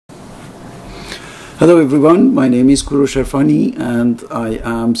Hello everyone, my name is Korosh Erfan and I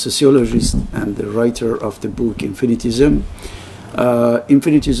am sociologist and the writer of the book Infinitylogy.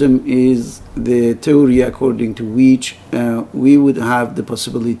 Infinitylogy is the theory according to which we would have the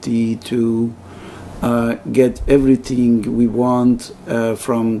possibility to get everything we want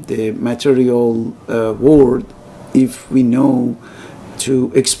from the material world if we know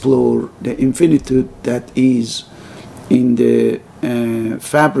to explore the infinitude that is in the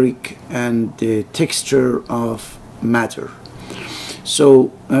fabric and the texture of matter.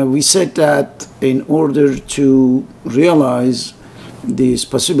 So we said that in order to realize this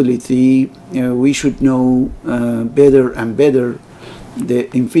possibility, we should know better and better the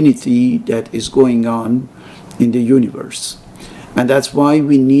infinity that is going on in the universe. And that's why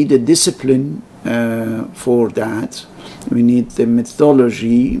we need a discipline for that. We need the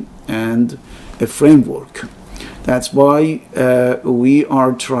methodology and a framework. That's why we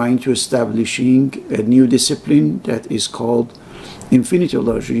are trying to establishing a new discipline that is called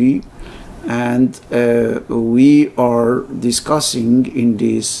Infinitylogy, and we are discussing in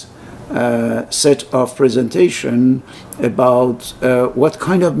this set of presentation about what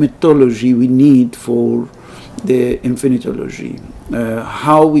kind of methodology we need for the Infinitylogy,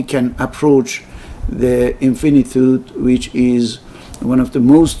 how we can approach the infinitude, which is one of the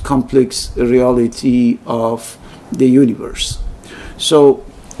most complex reality of the universe. So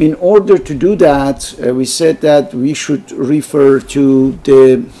in order to do that, we said that we should refer to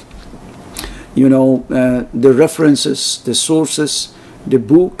the the references, the sources, the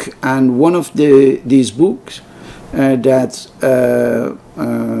book, and one of these books that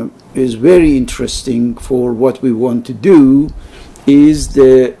is very interesting for what we want to do is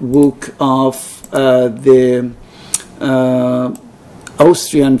the book of the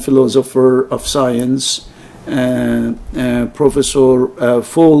Austrian philosopher of science, Professor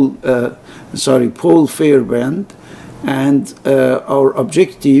Paul Feyerabend, and our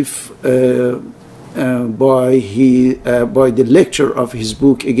objective by the lecture of his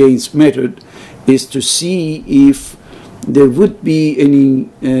book Against Method is to see if there would be any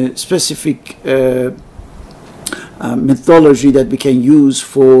specific methodology that we can use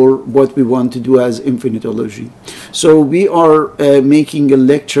for what we want to do as Infinitylogy. So we are making a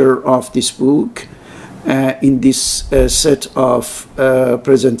lecture of this book in this set of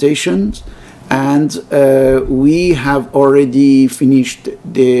presentations, and we have already finished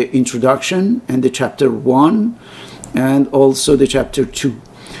the introduction and the chapter 1 and also the chapter 2.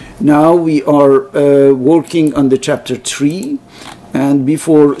 Now we are working on the chapter 3, and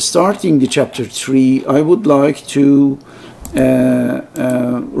before starting the chapter 3 I would like to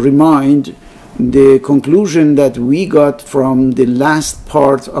remind the conclusion that we got from the last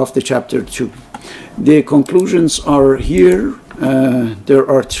part of the chapter 2. The conclusions are here. There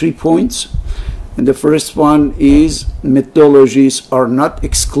are 3 points. And the first one is methodologies are not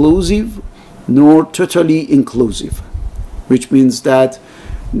exclusive nor totally inclusive, which means that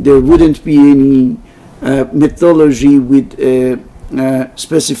there wouldn't be any methodology with a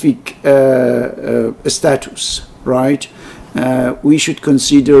specific status, right? We should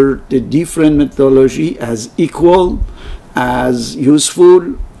consider the different methodology as equal, as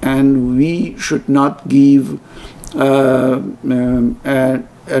useful, and we should not give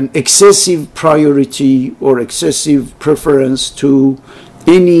an excessive priority or excessive preference to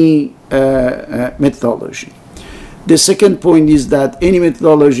any methodology. The second point is that any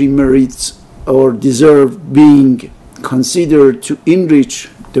methodology merits or deserves being considered to enrich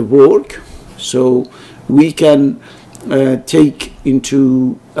the work. So we can take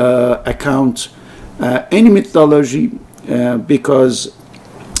into account any methodology because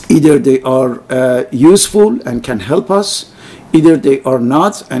either they are useful and can help us, either they are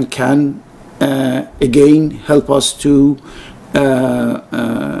not and can again help us to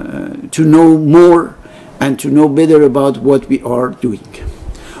know more and to know better about what we are doing.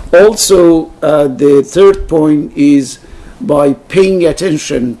 Also, the third point is by paying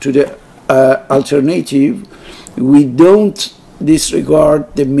attention to the alternative, we don't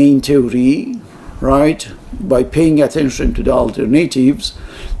disregard the main theory, right? By paying attention to the alternatives,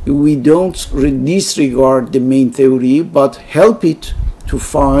 we don't disregard the main theory, but help it to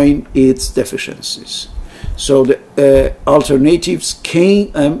find its deficiencies. So the alternatives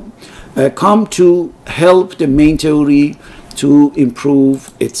can come to help the main theory to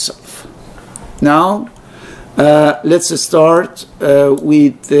improve itself. Now, let's start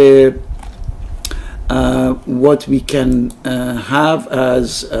with what we can have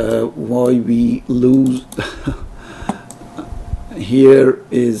as why we lose. Here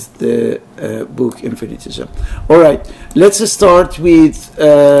is the book Infinitylogy. All right, let's start with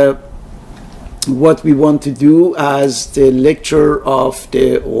what we want to do as the lecture of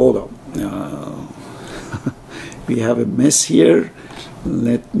the hold on. We have a mess here.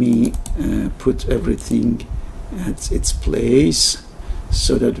 Let me put everything at its place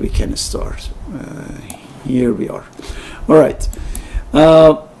so that we can start. Here we are. All right.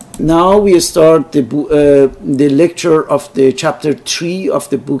 Now we start the lecture of the chapter 3 of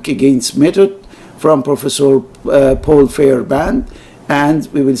the book Against Method from Professor Paul Feyerabend, and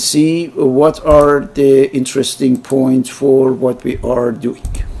we will see what are the interesting points for what we are doing.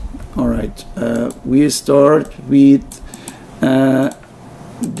 All right. We start with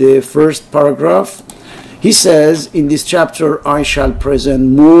the first paragraph. He says, in this chapter, I shall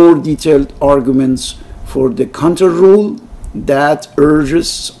present more detailed arguments for the counter rule that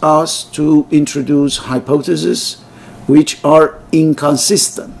urges us to introduce hypotheses which are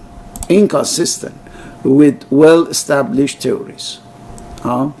inconsistent with well-established theories.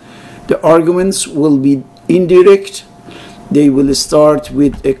 The arguments will be indirect. They will start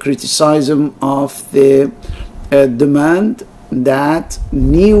with a criticism of the demand that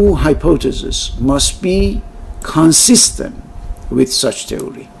new hypotheses must be consistent with such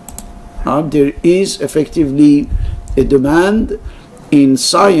theory. There is effectively a demand in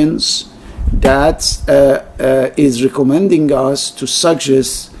science that is recommending us to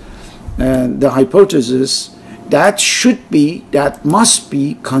suggest the hypothesis that must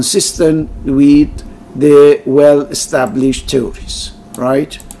be consistent with the well-established theories,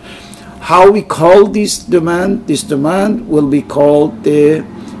 right? How we call this demand? This demand will be called the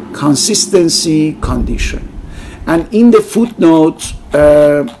consistency condition. And in the footnote,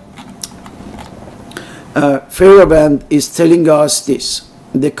 Feyerabend is telling us this.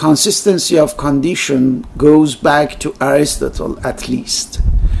 The consistency of condition goes back to Aristotle at least.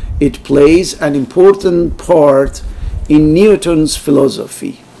 It plays an important part in Newton's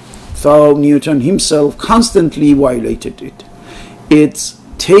philosophy, though Newton himself constantly violated it. It's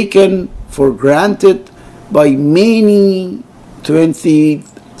taken for granted by many 20th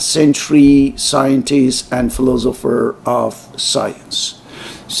century scientists and philosophers of science.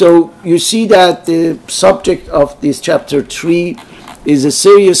 So you see that the subject of this chapter 3 is a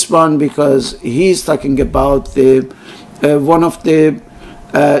serious one, because he's talking about the one of the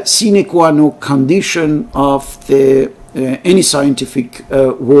sine qua non condition of the any scientific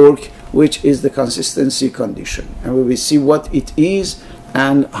work, which is the consistency condition. And we will see what it is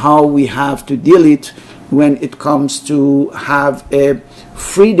and how we have to deal it when it comes to have a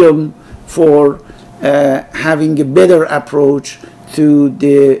freedom for having a better approach to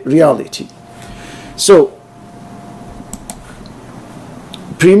the reality. So,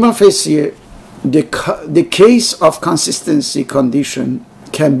 prima facie, the case of consistency condition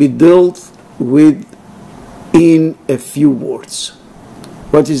can be dealt with in a few words.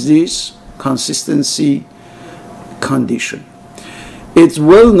 What is this consistency condition? It's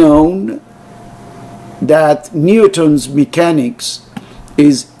well known that Newton's mechanics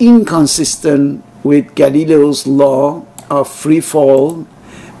is inconsistent with Galileo's law of free fall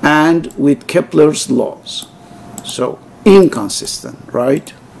and with Kepler's laws. So, inconsistent,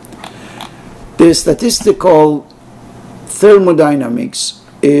 right? The statistical thermodynamics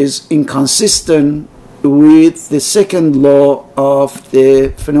is inconsistent with the second law of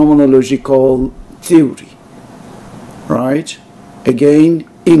the phenomenological theory, right? Again,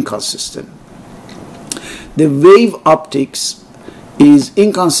 inconsistent. The wave optics is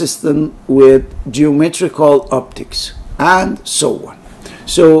inconsistent with geometrical optics, and so on.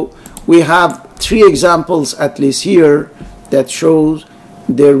 So we have 3 examples at least here that shows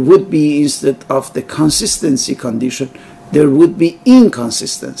there would be, instead of the consistency condition, there would be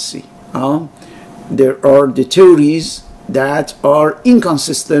inconsistency. There are the theories that are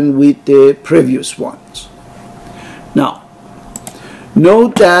inconsistent with the previous ones. Now,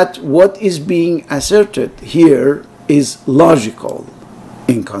 note that what is being asserted here is logical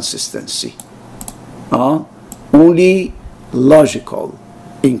inconsistency. Only logical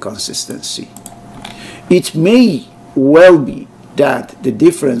inconsistency. It may well be that the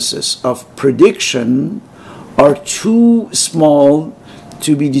differences of prediction are too small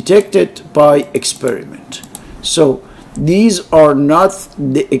to be detected by experiment. So these are not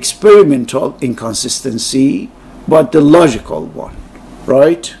the experimental inconsistency, but the logical one,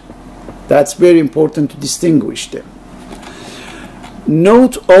 right? That's very important to distinguish them.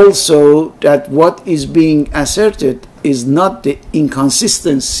 Note also that what is being asserted is not the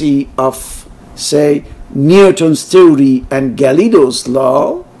inconsistency of, say, Newton's theory and Galileo's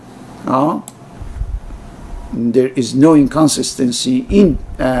law. There is no inconsistency in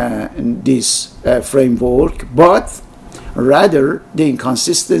this framework, but rather the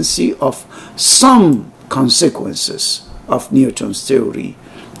inconsistency of some consequences of Newton's theory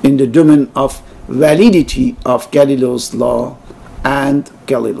in the domain of validity of Galileo's law and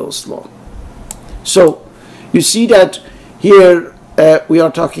Galileo's law. So you see that here we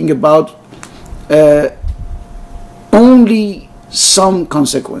are talking about only some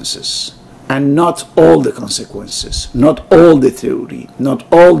consequences and not all the consequences, not all the theory, not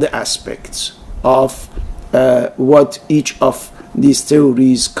all the aspects of what each of these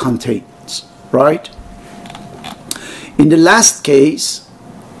theories contains, right? In the last case,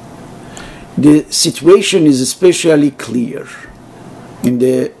 the situation is especially clear in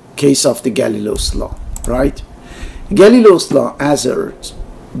the case of the Galileo's law, right? Galileo's law asserts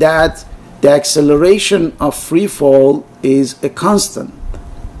that the acceleration of free fall is a constant,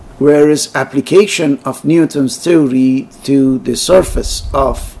 whereas application of Newton's theory to the surface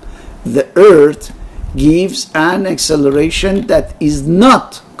of the Earth gives an acceleration that is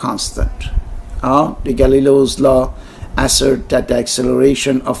not constant. The Galileo's law asserts that the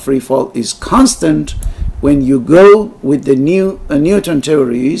acceleration of free fall is constant. When you go with the Newton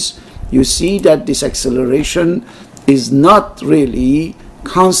theories, you see that this acceleration is not really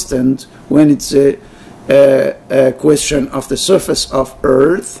constant when it's a question of the surface of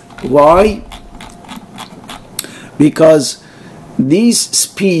Earth. Why? Because this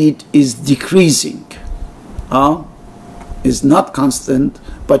speed is decreasing. Is not constant,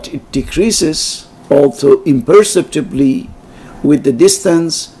 but it decreases also imperceptibly with the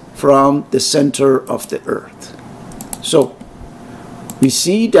distance from the center of the Earth. So we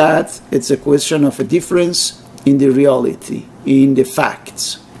see that it's a question of a difference in the reality, in the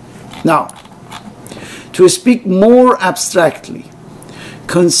facts. Now, to speak more abstractly,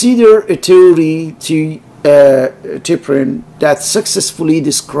 consider a theory to Tiprin that successfully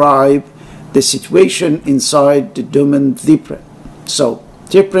describes the situation inside the domain Tiprin. So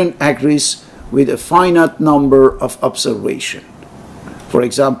Tiprin agrees with a finite number of observations. For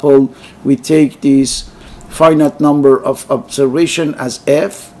example, we take this finite number of observation as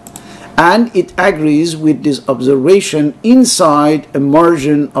f, and it agrees with this observation inside a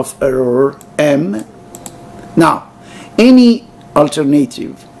margin of error m. Now, any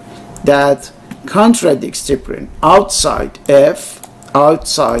alternative that contradicts Tiprin outside f,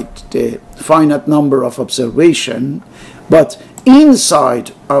 outside the finite number of observation, but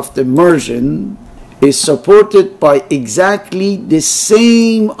inside of the margin, is supported by exactly the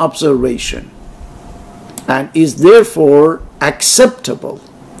same observation and is therefore acceptable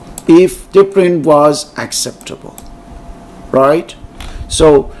if Tiprin was acceptable, right?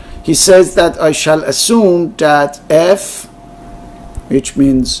 So he says that I shall assume that f, which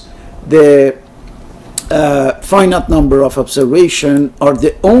means the finite number of observation, are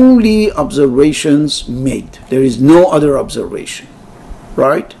the only observations made. There is no other observation,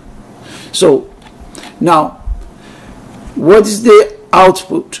 right? So now, what is the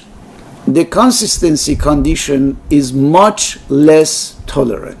output? The consistency condition is much less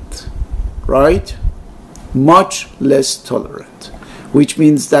tolerant, right? Much less tolerant, which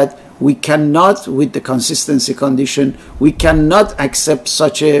means that we cannot, with the consistency condition, we cannot accept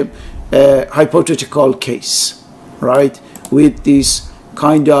such a hypothetical case, right? With this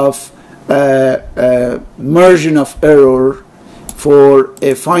kind of margin of error for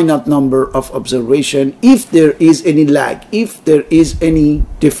a finite number of observation, if there is any lag, if there is any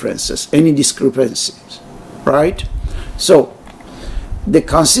differences, any discrepancies, right? So the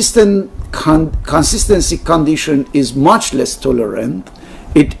consistency condition is much less tolerant.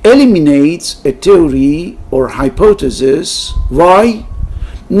 It eliminates a theory or hypothesis. Why?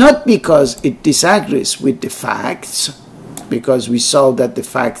 Not because it disagrees with the facts, because we saw that the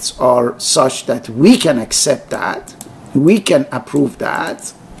facts are such that we can accept that, we can approve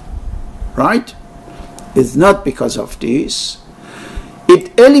that, right? It's not because of this.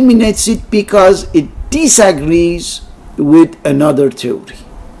 It eliminates it because it disagrees with another theory.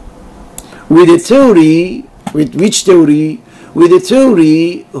 With a theory, with which theory? With a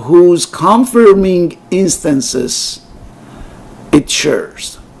theory whose confirming instances it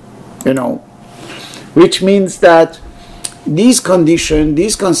shares, which means that this condition,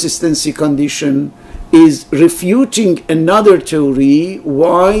 this consistency condition, is refuting another theory.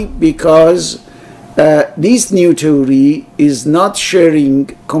 Why? Because this new theory is not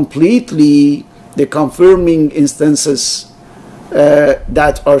sharing completely the confirming instances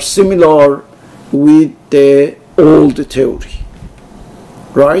that are similar with the old theory,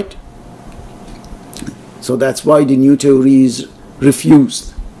 right? So that's why the new theory is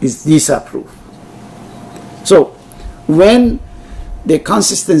refused, is disapproved. So when the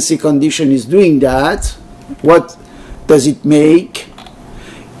consistency condition is doing that, what does it make?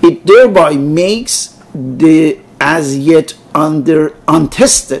 It thereby makes the as yet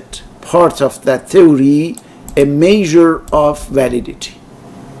untested part of that theory a measure of validity,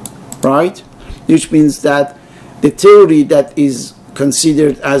 right? Which means that the theory that is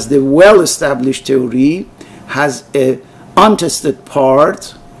considered as the well-established theory has a untested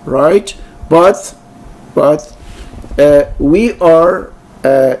part, right? But we are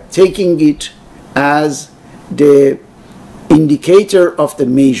taking it as the indicator of the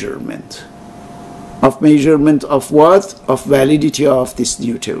measurement. Of measurement of what? Of validity of this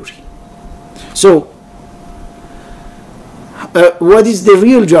new theory. So, what is the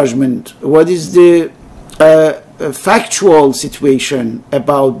real judgment? What is the factual situation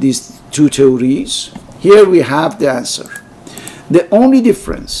about these two theories? Here we have the answer. The only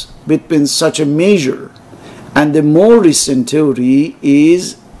difference between such a measure and the more recent theory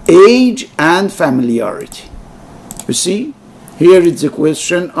is age and familiarity. You see, here it's a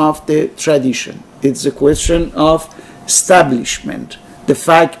question of the tradition. It's a question of establishment, the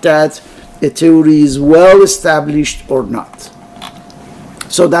fact that a theory is well established or not.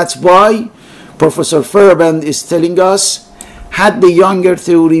 So that's why Professor Feyerabend is telling us, had the younger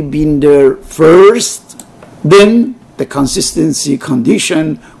theory been there first, then the consistency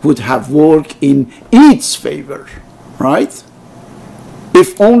condition would have worked in its favor, right?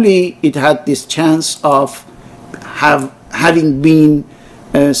 If only it had this chance of having been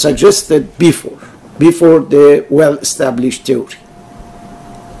suggested before the well-established theory.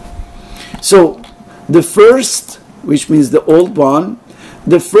 So the first, which means the old one,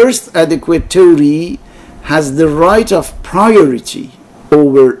 the first adequate theory has the right of priority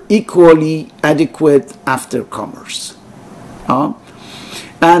over equally adequate aftercomers.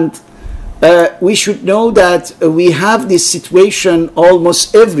 And we should know that we have this situation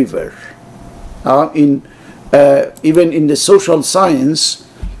almost everywhere. Even in the social science,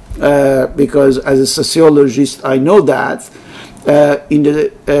 because as a sociologist I know that, in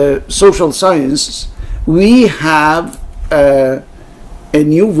the social science we have a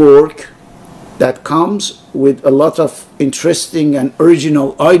new work that comes with a lot of interesting and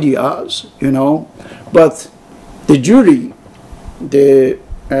original ideas, you know, but the jury, the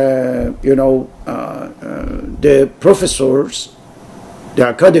professors, the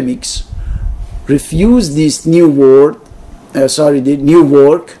academics refuse this new work.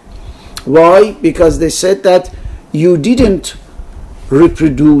 Why? Because they said that you didn't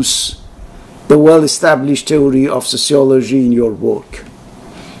reproduce the well-established theory of sociology in your work.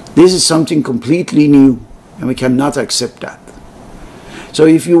 This is something completely new, and we cannot accept that. So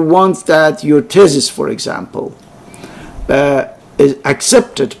if you want that your thesis, for example, is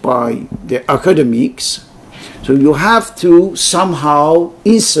accepted by the academics, so you have to somehow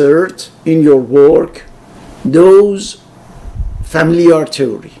insert in your work those familiar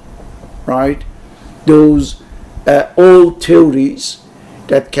theory, right? Those old theories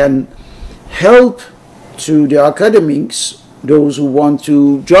that can help to the academics, those who want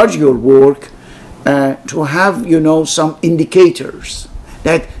to judge your work, to have, you know, some indicators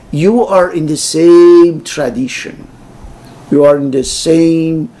that you are in the same tradition, you are in the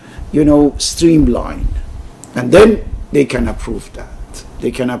same, you know, streamline, and then they can approve that.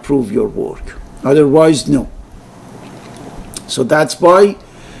 They can approve your work. Otherwise, no. So that's why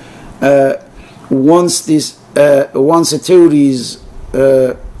once a theory is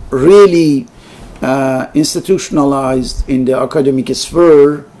really institutionalized in the academic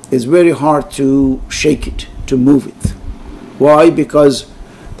sphere, it's very hard to shake it, to move it. Why? Because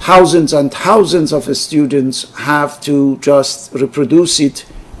thousands and thousands of students have to just reproduce it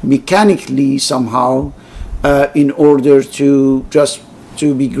mechanically somehow in order to just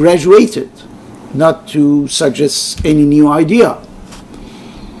to be graduated, not to suggest any new idea.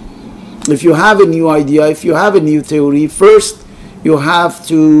 If you have a new idea, if you have a new theory, first you have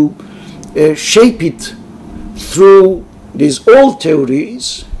to shape it through these old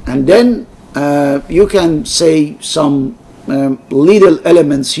theories, and then you can say some little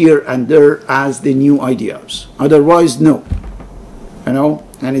elements here and there as the new ideas. Otherwise, no. You know,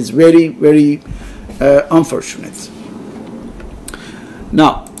 and it's very, very unfortunate.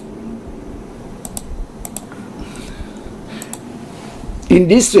 Now, in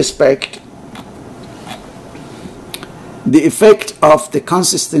this respect, the effect of the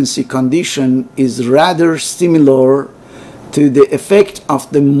consistency condition is rather similar to the effect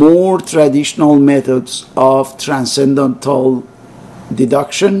of the more traditional methods of transcendental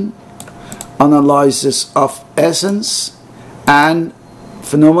deduction, analysis of essence, and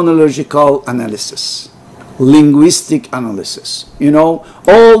phenomenological analysis, linguistic analysis. You know,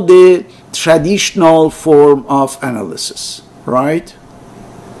 all the traditional form of analysis, right?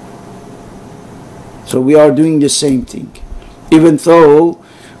 So we are doing the same thing. Even though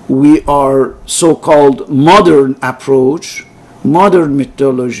we are so-called modern approach, modern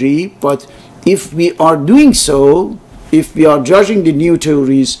methodology, but if we are doing so, if we are judging the new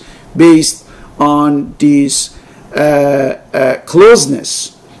theories based on this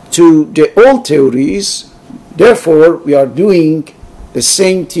closeness to the old theories, therefore we are doing the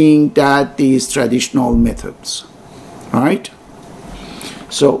same thing that these traditional methods, right?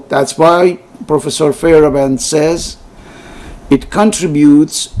 So that's why Professor Feyerabend says it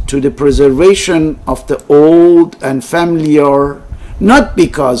contributes to the preservation of the old and familiar, not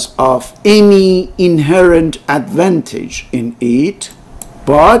because of any inherent advantage in it,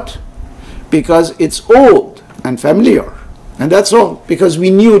 but because it's old and familiar. And that's all, because we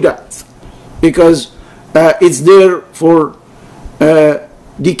knew that, because it's there for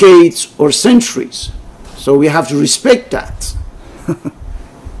decades or centuries. So we have to respect that. You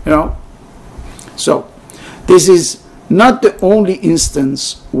know? So this is not the only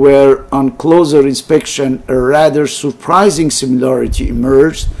instance where on closer inspection a rather surprising similarity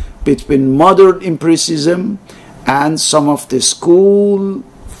emerged between modern empiricism and some of the school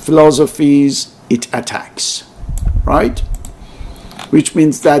philosophies it attacks, right? Which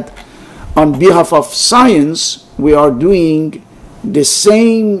means that on behalf of science, we are doing the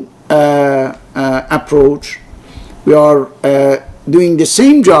same approach. We are doing the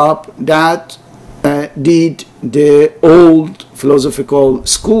same job that did the old philosophical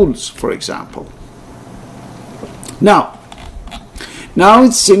schools, for example. Now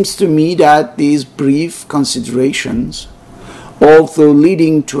it seems to me that these brief considerations, although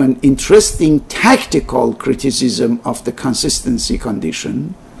leading to an interesting tactical criticism of the consistency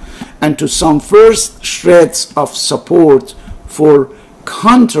condition and to some first shreds of support for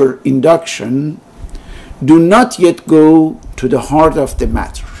counter-induction, do not yet go to the heart of the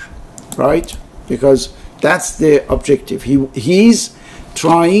matter, right? Because that's the objective. He's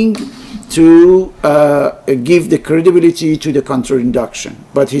trying to give the credibility to the counter-induction.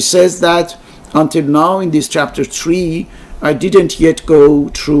 But he says that until now in this chapter 3, I didn't yet go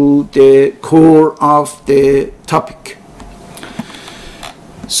through the core of the topic.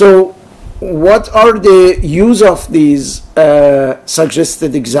 So what are the use of these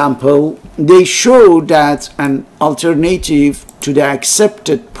suggested example? They show that an alternative to the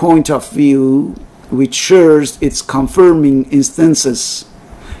accepted point of view, which shares its confirming instances,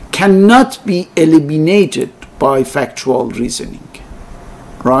 cannot be eliminated by factual reasoning,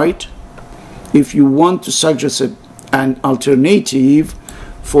 right? If you want to suggest an alternative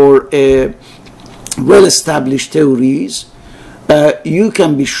for a well-established theories, you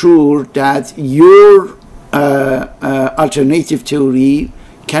can be sure that your alternative theory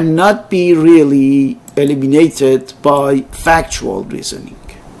cannot be really eliminated by factual reasoning,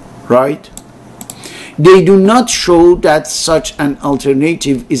 right? They do not show that such an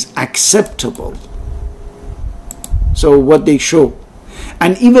alternative is acceptable. So what they show,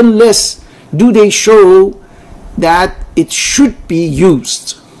 and even less do they show that it should be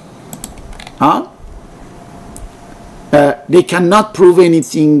used. They cannot prove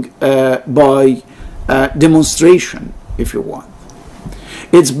anything by demonstration, if you want.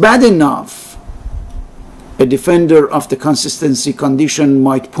 It's bad enough a defender of the consistency condition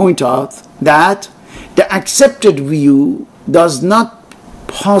might point out that the accepted view does not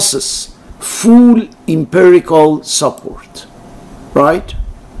possess full empirical support, right?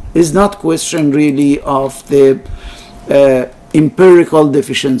 It's not question really of the empirical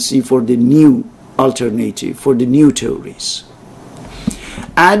deficiency for the new alternative, for the new theories.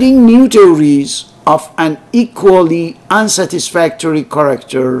 Adding new theories of an equally unsatisfactory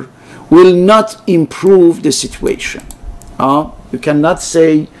character will not improve the situation. You cannot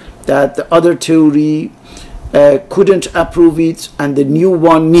say that the other theory couldn't approve it and the new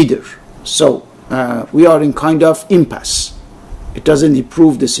one neither. So we are in kind of impasse. It doesn't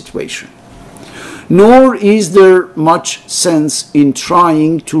improve the situation. Nor is there much sense in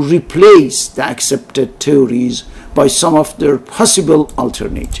trying to replace the accepted theories by some of their possible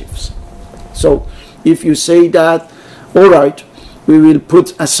alternatives. So if you say that, all right, we will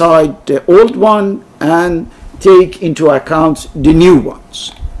put aside the old one and take into account the new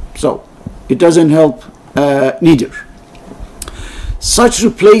ones. So it doesn't help neither. Such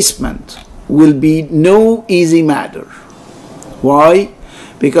replacement will be no easy matter. Why?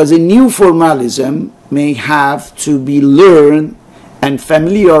 Because a new formalism may have to be learned and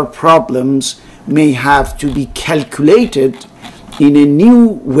familiar problems may have to be calculated in a new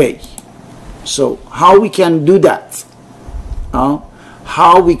way. So how we can do that?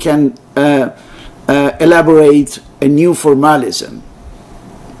 how we can elaborate a new formalism,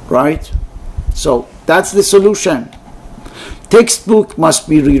 right? So that's the solution. Textbook must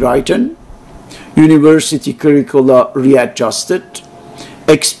be rewritten, university curricula readjusted,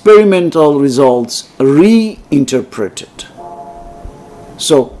 experimental results reinterpreted.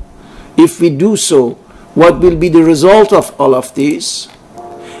 So if we do so, what will be the result of all of this?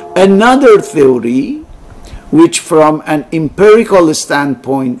 Another theory which from an empirical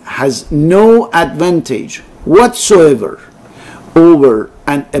standpoint has no advantage whatsoever over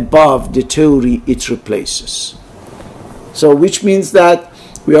and above the theory it replaces. So which means that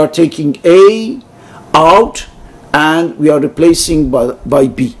we are taking A out and we are replacing by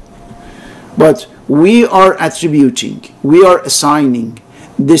B. But we are attributing, we are assigning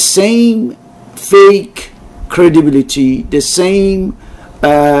the same fake credibility, the same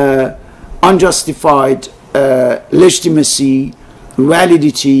unjustified legitimacy,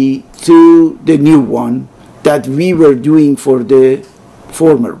 validity to the new one that we were doing for the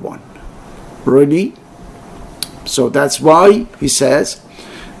former one. Really? So that's why he says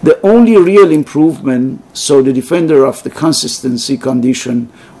the only real improvement, so the defender of the consistency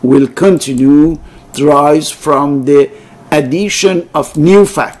condition will continue, derives from the addition of new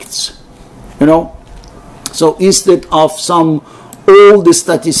facts. You know, so instead of some old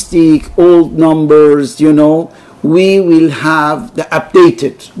statistic, old numbers, you know, we will have the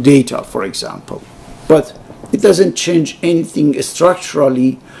updated data, for example. But it doesn't change anything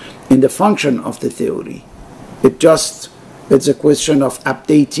structurally in the function of the theory. It's a question of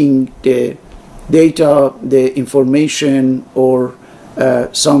updating the data, the information, or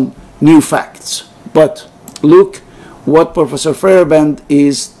some new facts. But look what Professor Feyerabend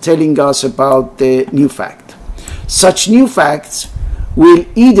is telling us about the new fact. Such new facts will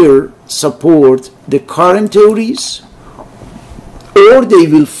either support the current theories or they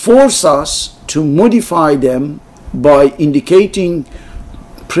will force us to modify them by indicating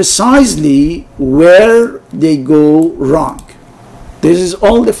precisely where they go wrong. This is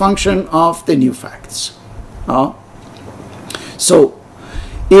all the function of the new facts. So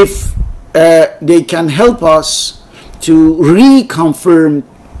if they can help us to reconfirm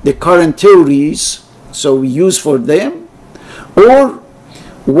the current theories, so we use for them, or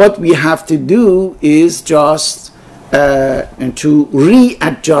what we have to do is just to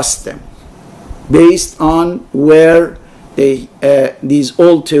readjust them based on where these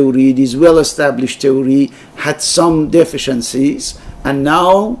old theory, these well-established theory had some deficiencies, and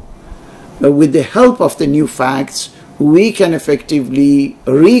now with the help of the new facts we can effectively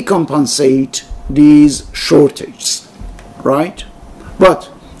recompensate these shortages, right?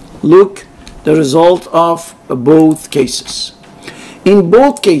 But look the result of both cases. In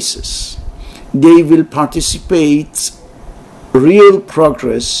both cases they will participate real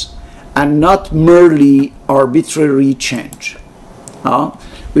progress and not merely arbitrary change,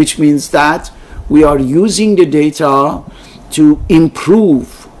 which means that we are using the data to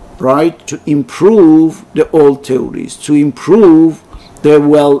improve, right? To improve the old theories, to improve the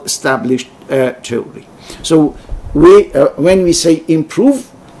well-established theory. So when we say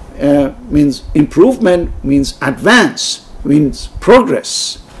improve, means improvement, means advance, means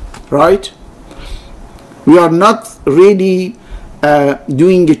progress, right? We are not really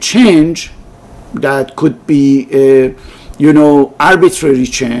doing a change that could be arbitrary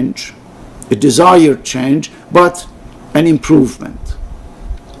change, a desired change, but an improvement.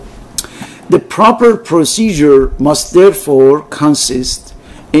 The proper procedure must therefore consist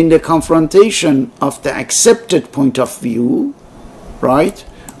in the confrontation of the accepted point of view, right,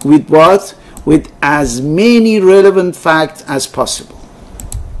 with what? With as many relevant facts as possible.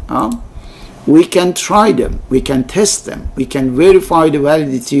 We can try them, we can test them, we can verify the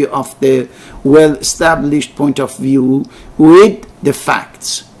validity of the well-established point of view with the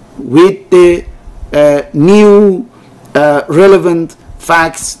facts, with the new relevant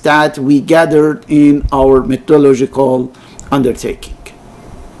facts that we gathered in our methodological undertaking.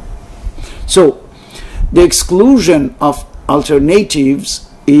 So the exclusion of alternatives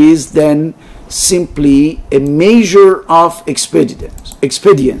is then simply a measure of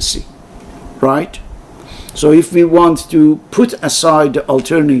expediency, right? So if we want to put aside the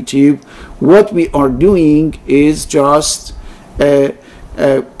alternative, what we are doing is just a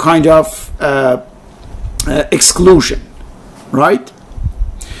kind of exclusion, right?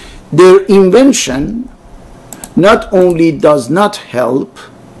 Their invention not only does not help,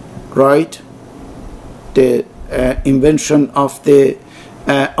 right, the invention of the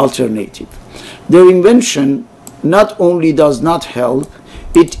alternative. Their invention not only does not help,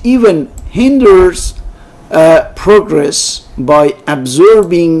 it even hinders progress by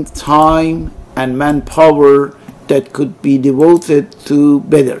absorbing time and manpower that could be devoted to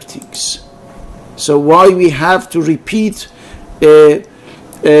better things. So why we have to repeat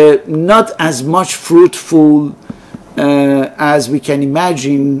not as much fruitful as we can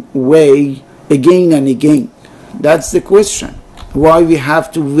imagine way again and again? That's the question. Why we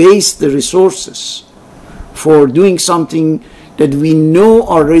have to waste the resources for doing something that we know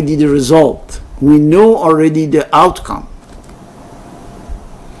already the result, we know already the outcome.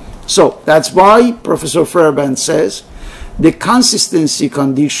 So that's why Professor Fairbairn says the consistency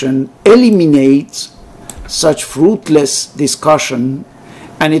condition eliminates such fruitless discussion,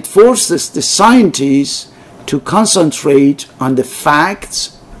 and it forces the scientists to concentrate on the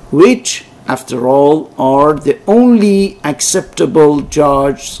facts, which, after all, are the only acceptable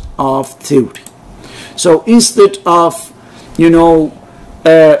judge of theory. So instead of,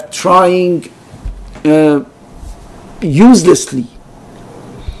 trying uselessly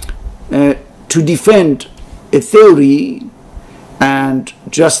to defend a theory and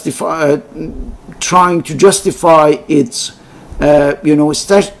trying to justify its,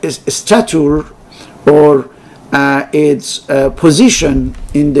 stature or its position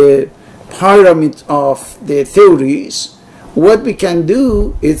in the pyramid of the theories, what we can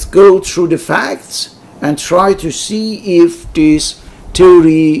do is go through the facts and try to see if this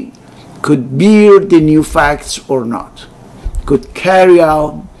theory could bear the new facts or not, could carry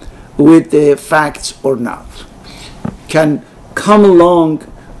out with the facts or not, can come along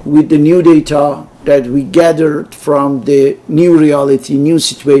with the new data that we gathered from the new reality, new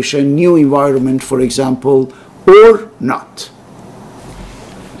situation, new environment, for example, or not.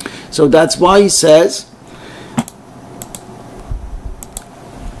 So that's why he says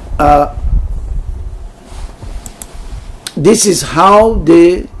this is how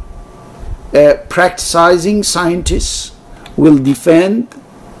the practicing scientists will defend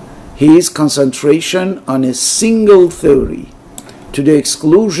his concentration on a single theory to the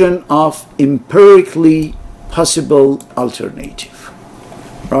exclusion of empirically possible alternative.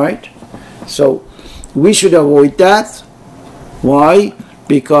 Right? So we should avoid that. Why?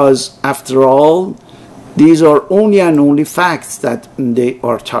 Because after all, these are only and only facts that they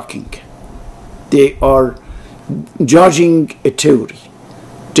are talking. They are judging a theory.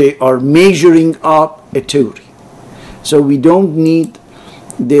 They are measuring up a theory. So we don't need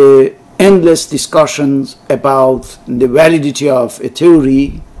the endless discussions about the validity of a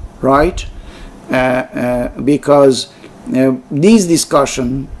theory, right? Because these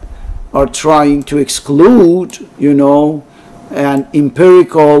discussions are trying to exclude, an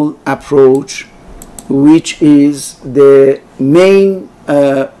empirical approach, which is the main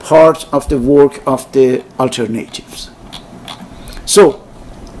part of the work of the alternatives. So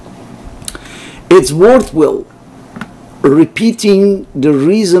it's worthwhile repeating the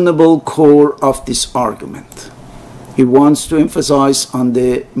reasonable core of this argument. He wants to emphasize on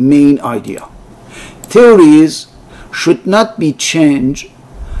the main idea. Theories should not be changed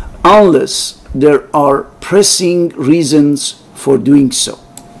unless there are pressing reasons for doing so.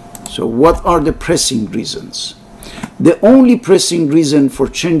 So what are the pressing reasons? The only pressing reason for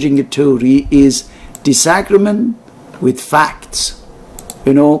changing a theory is disagreement with facts.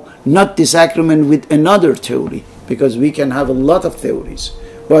 Not disagreement with another theory, because we can have a lot of theories.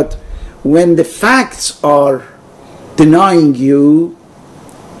 But when the facts are denying you,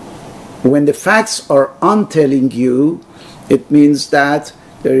 when the facts are untelling you, it means that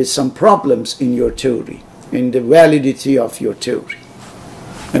there is some problems in your theory, in the validity of your theory.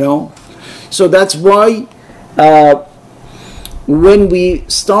 So that's why when we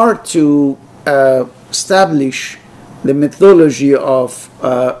start to establish the methodology of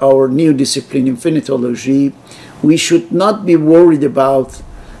our new discipline, Infinitylogy, we should not be worried about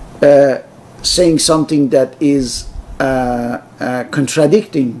saying something that is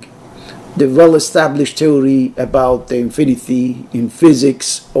contradicting the well-established theory about the infinity in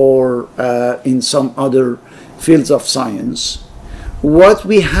physics or in some other fields of science. What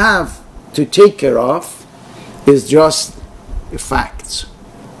we have to take care of is just facts.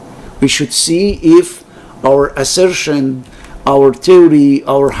 We should see if our assertion, our theory,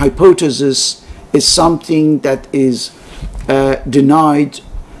 our hypothesis is something that is denied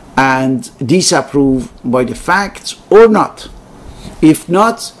and disapproved by the facts or not. If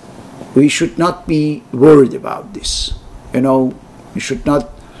not, we should not be worried about this. We should not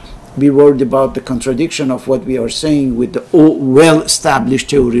be worried about the contradiction of what we are saying with the well-established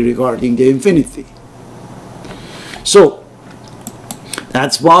theory regarding the infinity. So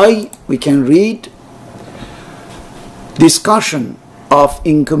that's why we can read discussion of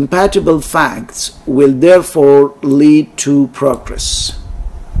incompatible facts will therefore lead to progress.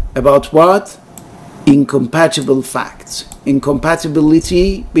 About what? Incompatible facts.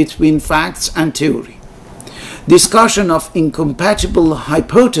 Incompatibility between facts and theory. Discussion of incompatible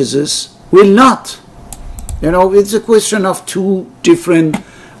hypotheses will not. You know, it's a question of two different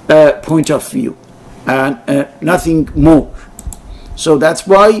point of view and nothing more. So that's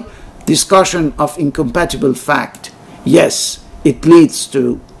why discussion of incompatible fact, yes, it leads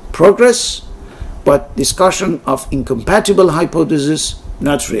to progress, but discussion of incompatible hypothesis,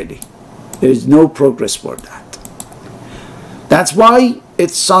 not really. There is no progress for that. That's why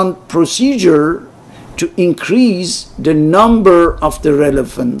it's sound procedure to increase the number of the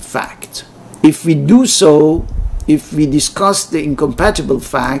relevant facts. If we do so, if we discuss the incompatible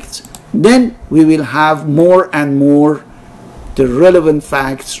facts, then we will have more and more the relevant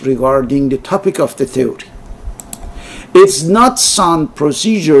facts regarding the topic of the theory. It's not sound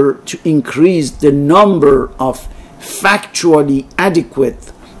procedure to increase the number of factually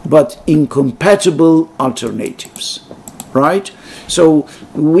adequate but incompatible alternatives, right? So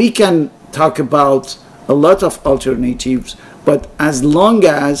we can talk about a lot of alternatives, but as long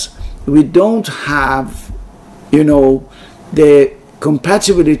as we don't have, you know, the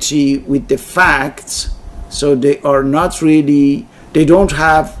compatibility with the facts, so they are not really, they don't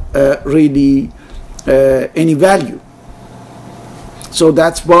have really any value. So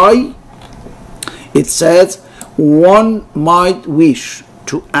that's why it says one might wish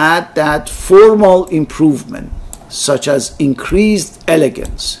to add that formal improvement, such as increased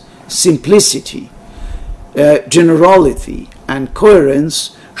elegance, simplicity, generality, and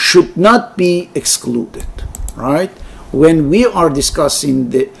coherence should not be excluded, right? When we are discussing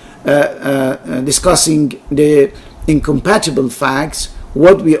the incompatible facts,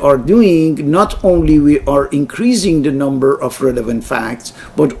 what we are doing, not only we are increasing the number of relevant facts,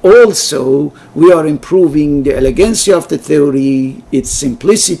 but also we are improving the elegancy of the theory, its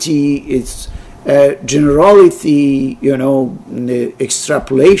simplicity, its generality, you know, the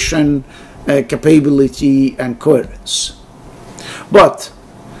extrapolation capability and coherence. But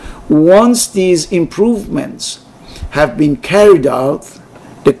once these improvements have been carried out,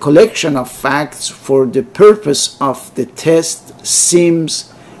 the collection of facts for the purpose of the test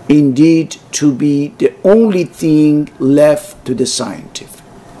seems indeed to be the only thing left to the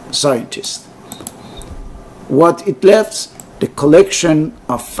scientist. What it left? The collection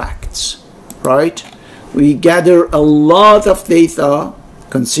of facts, right? We gather a lot of data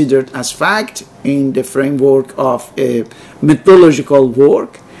considered as fact in the framework of a methodological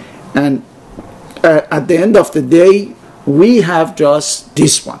work, and at the end of the day, we have just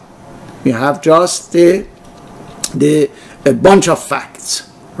this one. We have just a bunch of facts,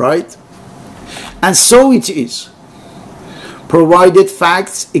 right? And so it is. Provided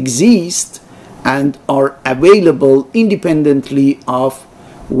facts exist and are available independently of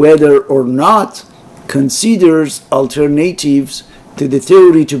whether or not considers alternatives to the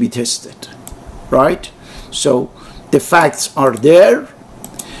theory to be tested, right? So the facts are there.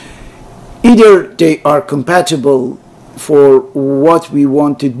 Either they are compatible for what we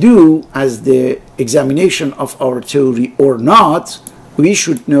want to do as the examination of our theory or not, we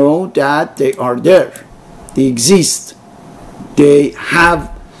should know that they are there. They exist. They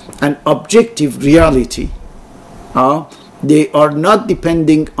have an objective reality. They are not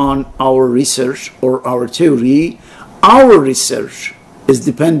depending on our research or our theory. Our research is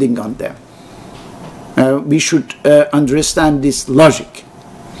depending on them. We should understand this logic.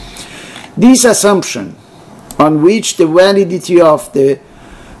 This assumption on which the validity of the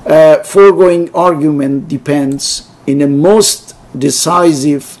foregoing argument depends in a most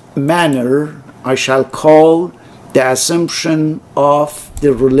decisive manner, I shall call the assumption of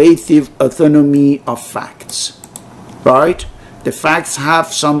the relative autonomy of facts, right? The facts have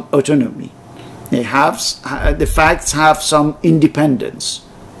some autonomy. The facts have some independence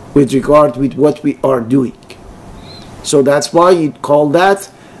with regard with what we are doing. So that's why you call that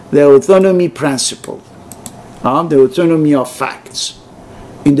the autonomy principle, the autonomy of facts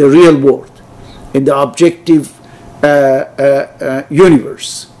in the real world, in the objective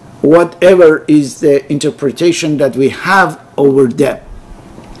universe, whatever is the interpretation that we have over them.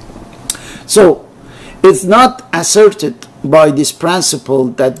 So it's not asserted by this principle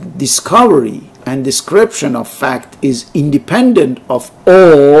that discovery and description of fact is independent of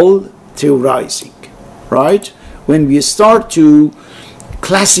all theorizing, right? When we start to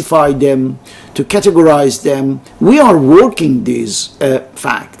classify them, to categorize them, we are working these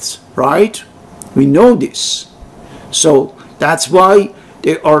facts, right? We know this. So that's why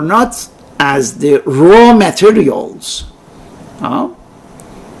they are not as the raw materials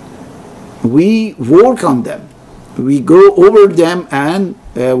we work on them. We go over them and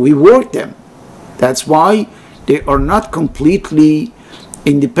we work them. That's why they are not completely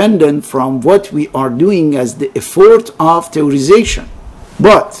independent from what we are doing as the effort of theorization.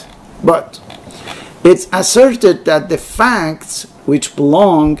 But it's asserted that the facts which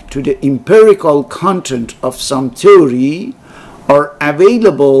belong to the empirical content of some theory are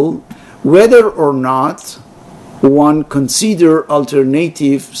available whether or not one consider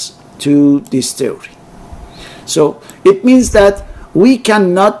alternatives to this theory. So it means that we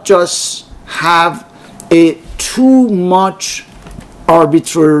cannot just have a too much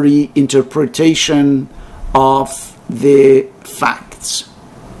arbitrary interpretation of the facts.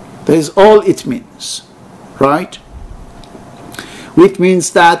 That is all it means, right? Which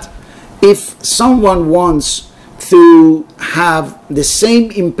means that if someone wants to have the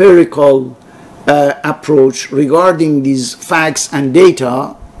same empirical approach regarding these facts and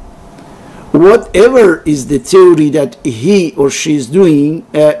data, whatever is the theory that he or she is doing,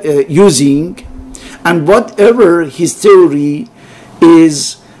 using, and whatever his theory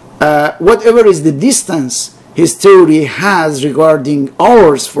is, whatever is the distance his theory has regarding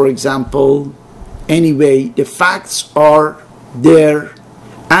ours, for example, anyway, the facts are there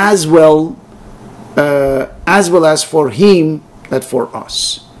as well as for him that for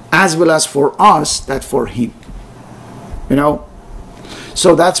us, as well as for us that for him. You know?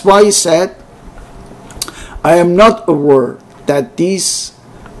 So that's why he said, I am not aware that this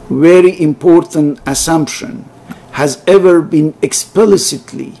very important assumption has ever been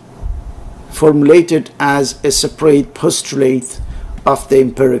explicitly formulated as a separate postulate of the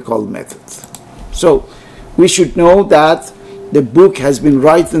empirical method. So we should know that the book has been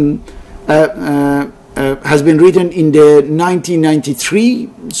written in the 1993,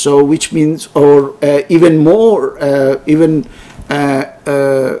 so which means, or even more,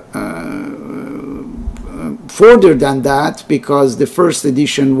 further than that, because the first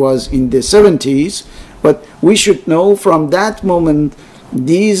edition was in the 70s. But we should know from that moment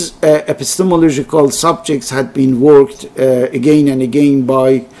these epistemological subjects had been worked again and again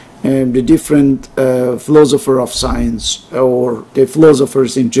by the different philosophers of science or the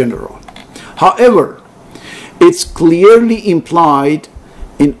philosophers in general. However, it's clearly implied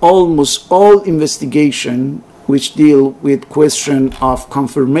in almost all investigation which deal with question of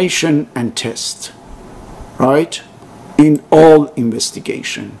confirmation and test, right? In all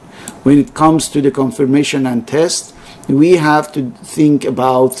investigation. When it comes to the confirmation and test, we have to think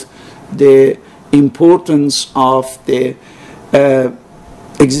about the importance of the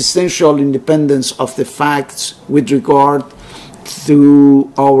existential independence of the facts with regard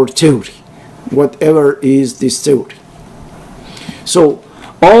to our theory, whatever is this theory. So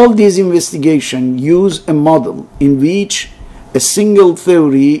all these investigations use a model in which a single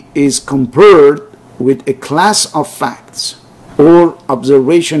theory is compared with a class of facts or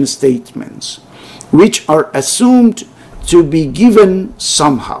observation statements which are assumed to be given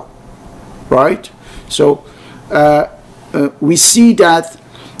somehow, right? So we see that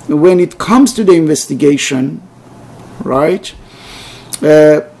when it comes to the investigation, right,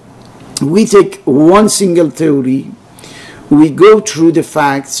 we take one single theory, we go through the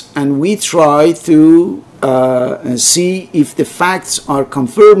facts, and we try to see if the facts are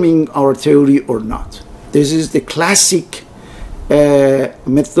confirming our theory or not. This is the classic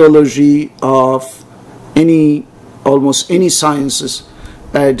methodology of almost any sciences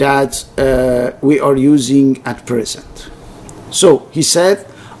that we are using at present. So he said,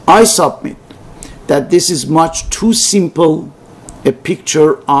 I submit that this is much too simple a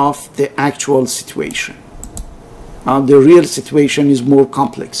picture of the actual situation. The real situation is more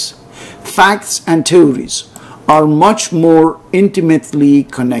complex. Facts and theories are much more intimately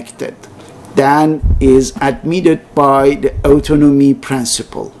connected than is admitted by the autonomy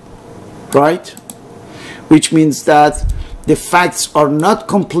principle, right? Which means that the facts are not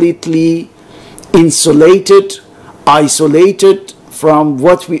completely insulated, isolated from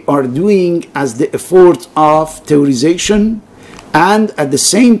what we are doing as the effort of theorization, and at the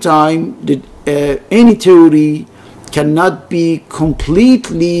same time, any theory cannot be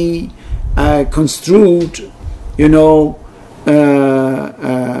completely construed, you know,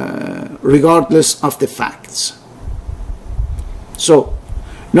 regardless of the facts. So,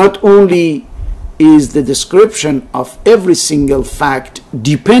 not only is the description of every single fact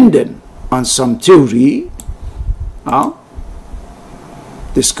dependent on some theory,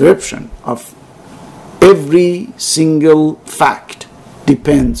 description of every single fact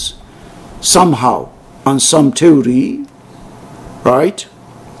depends somehow on some theory, right?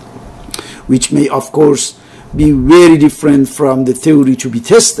 Which may, of course, be very different from the theory to be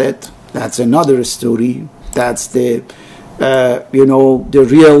tested. that's another story. That's the the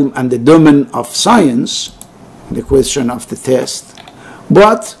realm and the domain of science, the question of the test.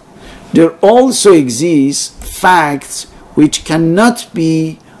 But there also exists facts which cannot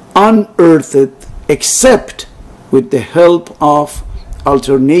be unearthed except with the help of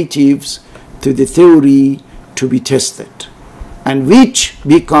alternatives to the theory to be tested, and which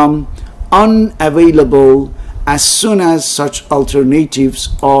become unavailable as soon as such alternatives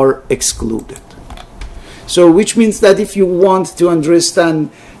are excluded. So which means that if you want to understand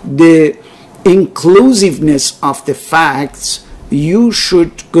the inclusiveness of the facts, you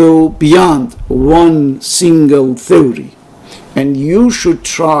should go beyond one single theory, and you should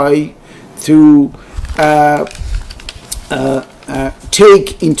try to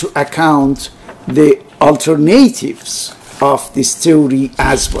take into account the alternatives of this theory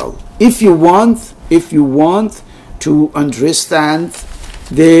as well, if you want to understand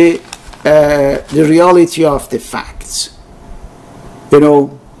the reality of the facts.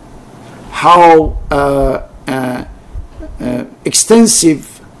 How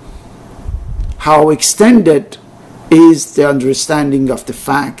extensive, how extended is the understanding of the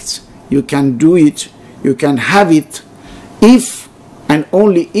facts. You can do it, you can have it, if and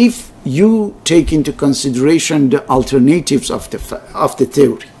only if you take into consideration the alternatives of the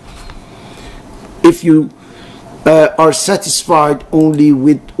theory. If you are satisfied only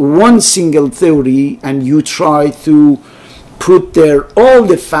with one single theory and you try to put there all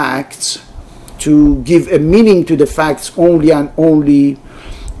the facts, to give a meaning to the facts only and only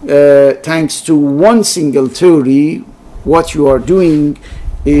thanks to one single theory, what you are doing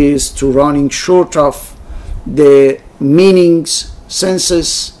is to running short of the meanings,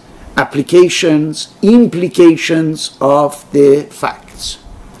 senses, applications, implications of the facts.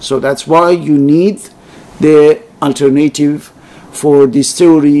 So that's why you need the alternative for this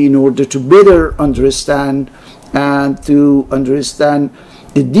theory in order to better understand and to understand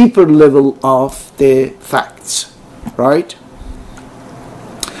the deeper level of the facts, right?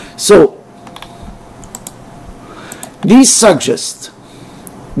 So these suggest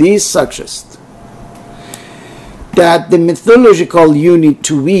that the methodological unit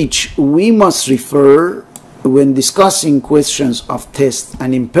to which we must refer when discussing questions of test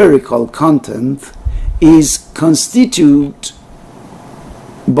and empirical content is constituted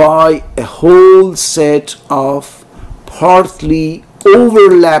by a whole set of partly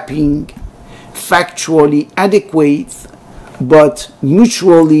overlapping, factually adequate, but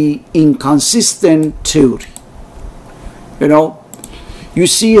mutually inconsistent theory. You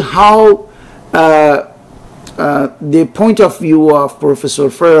see how the point of view of Professor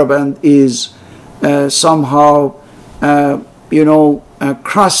Feyerabend is somehow, a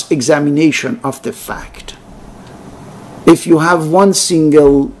cross-examination of the fact. If you have one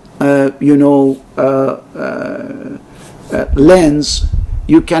single, lens,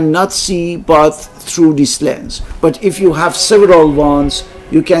 you cannot see but through this lens. But if you have several ones,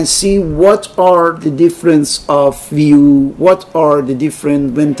 you can see what are the difference of view, what are the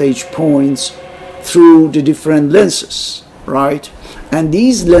different vantage points through the different lenses, right? And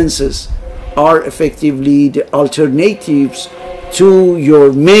these lenses are effectively the alternatives to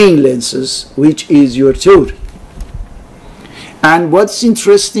your main lenses, which is your theory. And what's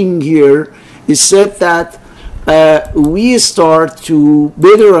interesting here is said that we start to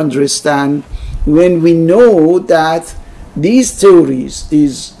better understand when we know that these theories,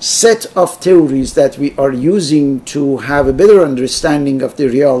 these set of theories that we are using to have a better understanding of the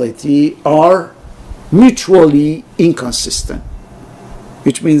reality are mutually inconsistent,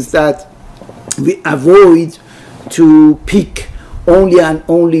 which means that we avoid to pick only and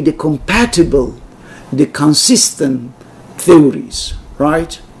only the compatible, the consistent theories,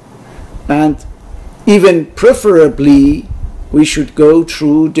 right? And even preferably, we should go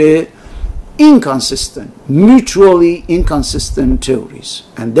through the inconsistent, mutually inconsistent theories.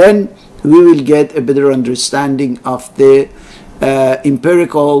 And then we will get a better understanding of the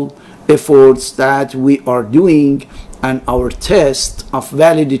empirical efforts that we are doing, and our test of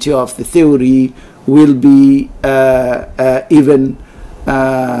validity of the theory will be even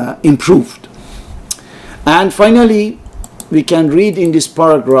improved. And finally, we can read in this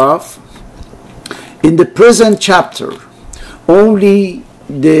paragraph, in the present chapter, only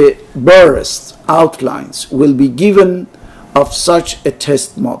the barest outlines will be given of such a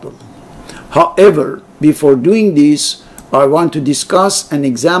test model. However, before doing this, I want to discuss an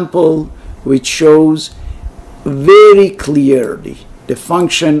example which shows very clearly the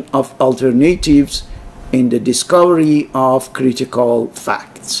function of alternatives in the discovery of critical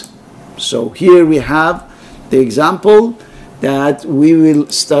facts. So here we have the example that we will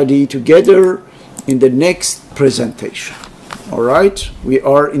study together in the next presentation. All right, we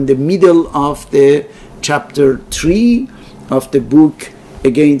are in the middle of the chapter 3 of the book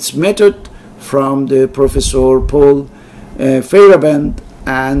Against Method from the Professor Paul Feyerabend,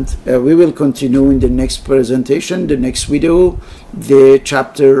 and we will continue in the next presentation, the next video, the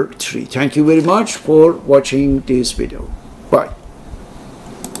chapter 3. Thank you very much for watching this video. Bye.